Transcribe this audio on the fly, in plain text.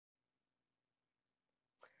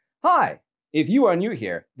Hi! If you are new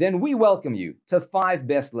here, then we welcome you to 5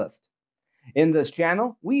 Best List. In this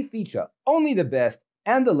channel, we feature only the best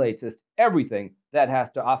and the latest everything that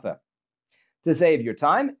has to offer. To save your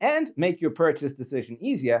time and make your purchase decision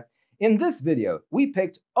easier, in this video, we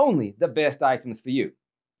picked only the best items for you.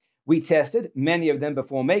 We tested many of them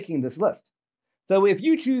before making this list. So if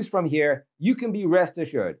you choose from here, you can be rest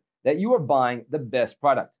assured that you are buying the best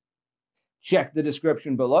product. Check the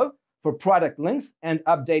description below for product links and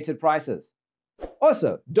updated prices.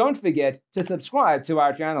 Also, don't forget to subscribe to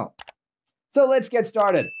our channel. So let's get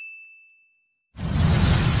started.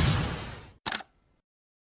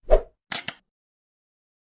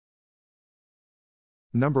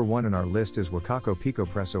 Number 1 on our list is Wakako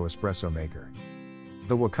PicoPresso Espresso Maker.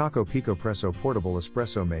 The Wakako PicoPresso Portable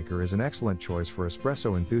Espresso Maker is an excellent choice for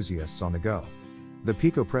espresso enthusiasts on the go. The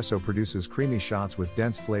PicoPresso produces creamy shots with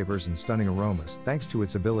dense flavors and stunning aromas thanks to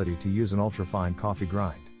its ability to use an ultra-fine coffee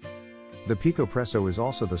grind. The PicoPresso is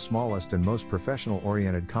also the smallest and most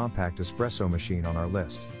professional-oriented compact espresso machine on our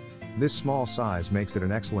list. This small size makes it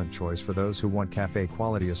an excellent choice for those who want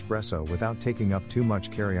cafe-quality espresso without taking up too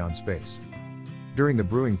much carry-on space. During the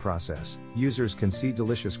brewing process, users can see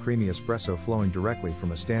delicious creamy espresso flowing directly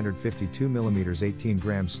from a standard 52mm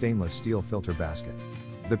 18-gram stainless steel filter basket.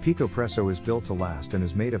 The PicoPresso is built to last and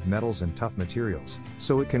is made of metals and tough materials,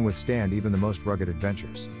 so it can withstand even the most rugged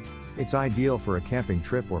adventures. It's ideal for a camping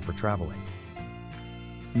trip or for traveling.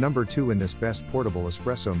 Number 2 in this best portable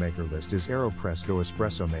espresso maker list is AeroPress Go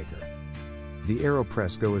Espresso Maker. The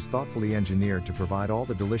AeroPress Go is thoughtfully engineered to provide all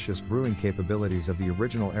the delicious brewing capabilities of the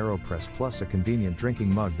original AeroPress plus a convenient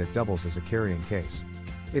drinking mug that doubles as a carrying case.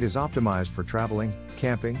 It is optimized for traveling,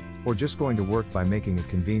 camping, or just going to work by making it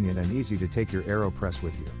convenient and easy to take your AeroPress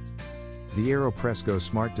with you. The AeroPress Go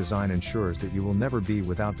smart design ensures that you will never be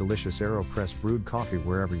without delicious AeroPress brewed coffee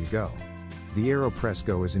wherever you go. The AeroPress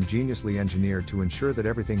Go is ingeniously engineered to ensure that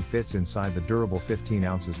everything fits inside the durable 15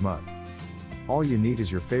 ounces mug. All you need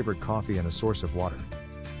is your favorite coffee and a source of water.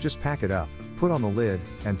 Just pack it up, put on the lid,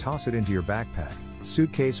 and toss it into your backpack,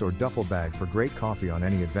 suitcase or duffel bag for great coffee on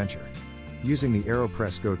any adventure. Using the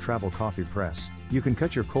AeroPress Go Travel Coffee Press, you can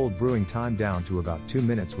cut your cold brewing time down to about 2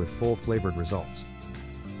 minutes with full flavored results.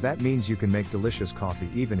 That means you can make delicious coffee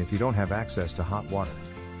even if you don't have access to hot water.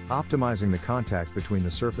 Optimizing the contact between the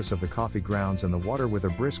surface of the coffee grounds and the water with a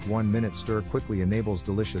brisk 1-minute stir quickly enables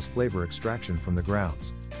delicious flavor extraction from the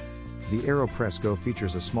grounds. The AeroPress Go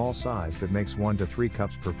features a small size that makes 1 to 3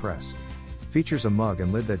 cups per press. Features a mug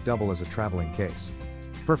and lid that double as a traveling case.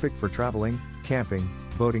 Perfect for traveling, camping,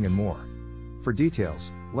 boating and more. For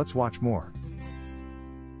details, let's watch more.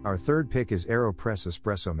 Our third pick is AeroPress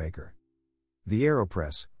Espresso Maker. The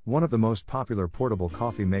AeroPress, one of the most popular portable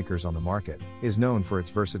coffee makers on the market, is known for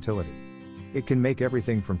its versatility. It can make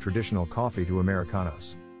everything from traditional coffee to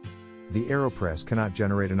Americanos. The AeroPress cannot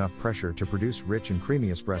generate enough pressure to produce rich and creamy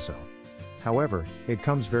espresso. However, it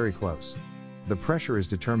comes very close. The pressure is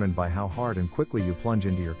determined by how hard and quickly you plunge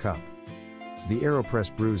into your cup. The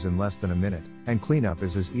AeroPress brews in less than a minute, and cleanup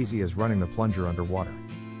is as easy as running the plunger underwater.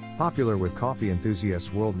 Popular with coffee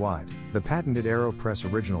enthusiasts worldwide, the patented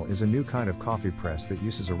AeroPress Original is a new kind of coffee press that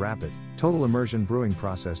uses a rapid, total immersion brewing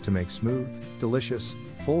process to make smooth, delicious,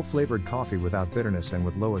 full-flavored coffee without bitterness and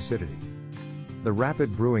with low acidity. The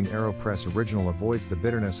rapid brewing AeroPress Original avoids the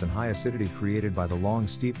bitterness and high acidity created by the long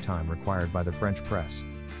steep time required by the French press.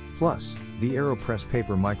 Plus, the AeroPress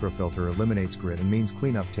paper microfilter eliminates grit and means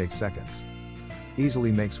cleanup takes seconds.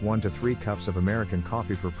 Easily makes 1 to 3 cups of American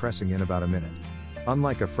coffee per pressing in about a minute.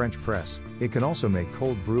 Unlike a French press, it can also make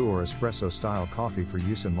cold brew or espresso-style coffee for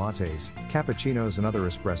use in lattes, cappuccinos and other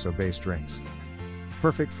espresso-based drinks.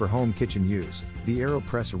 Perfect for home kitchen use, the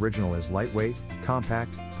AeroPress Original is lightweight,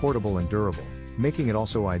 compact, portable and durable, making it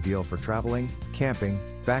also ideal for traveling, camping,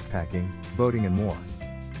 backpacking, boating and more.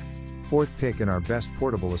 Fourth pick in our best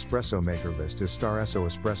portable espresso maker list is Espresso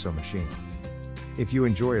Espresso Machine. If you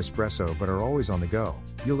enjoy espresso but are always on the go,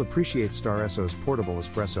 you'll appreciate Espresso's portable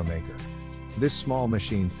espresso maker. This small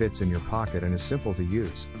machine fits in your pocket and is simple to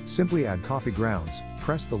use. Simply add coffee grounds,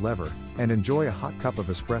 press the lever, and enjoy a hot cup of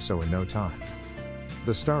espresso in no time.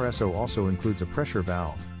 The Espresso also includes a pressure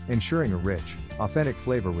valve, ensuring a rich, authentic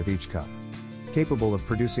flavor with each cup. Capable of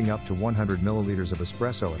producing up to 100 milliliters of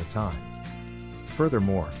espresso at a time.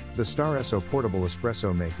 Furthermore, the Espresso Portable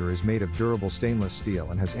Espresso Maker is made of durable stainless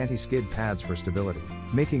steel and has anti-skid pads for stability,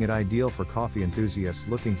 making it ideal for coffee enthusiasts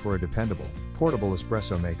looking for a dependable, portable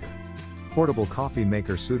espresso maker. Portable coffee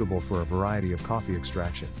maker suitable for a variety of coffee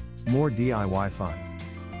extraction. More DIY fun.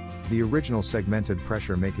 The original segmented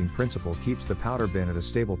pressure making principle keeps the powder bin at a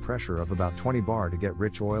stable pressure of about 20 bar to get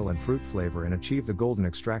rich oil and fruit flavor and achieve the golden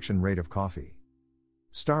extraction rate of coffee.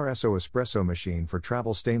 Espresso espresso machine for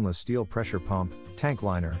travel. Stainless steel pressure pump, tank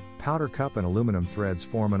liner, powder cup and aluminum threads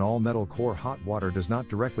form an all-metal core. Hot water does not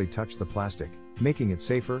directly touch the plastic, making it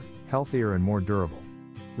safer, healthier and more durable.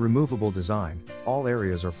 Removable design, all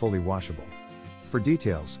areas are fully washable. For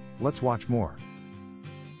details, let's watch more.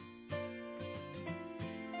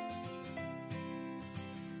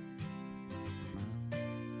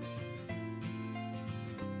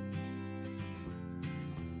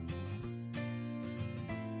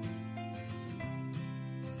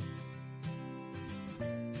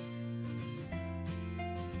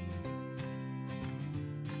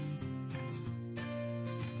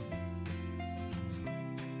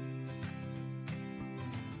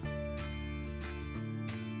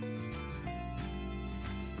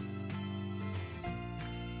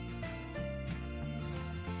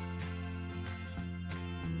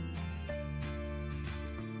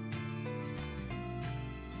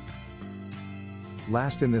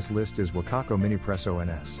 Last in this list is Wakako Minipresso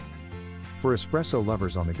NS. For espresso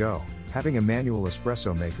lovers on the go, having a manual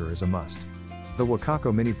espresso maker is a must. The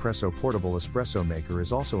Wakako Minipresso portable espresso maker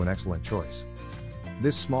is also an excellent choice.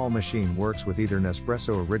 This small machine works with either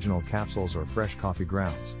Nespresso original capsules or fresh coffee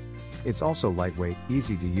grounds. It's also lightweight,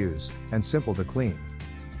 easy to use, and simple to clean.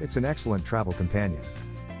 It's an excellent travel companion.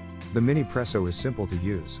 The Minipresso is simple to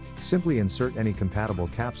use. Simply insert any compatible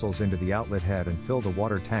capsules into the outlet head and fill the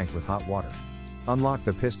water tank with hot water. Unlock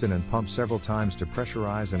the piston and pump several times to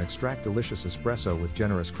pressurize and extract delicious espresso with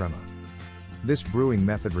generous crema. This brewing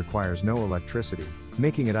method requires no electricity,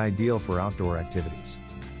 making it ideal for outdoor activities.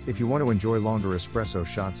 If you want to enjoy longer espresso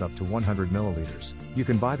shots up to 100 milliliters, you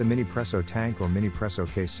can buy the Minipresso tank or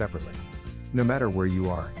Minipresso case separately. No matter where you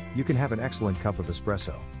are, you can have an excellent cup of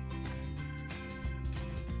espresso.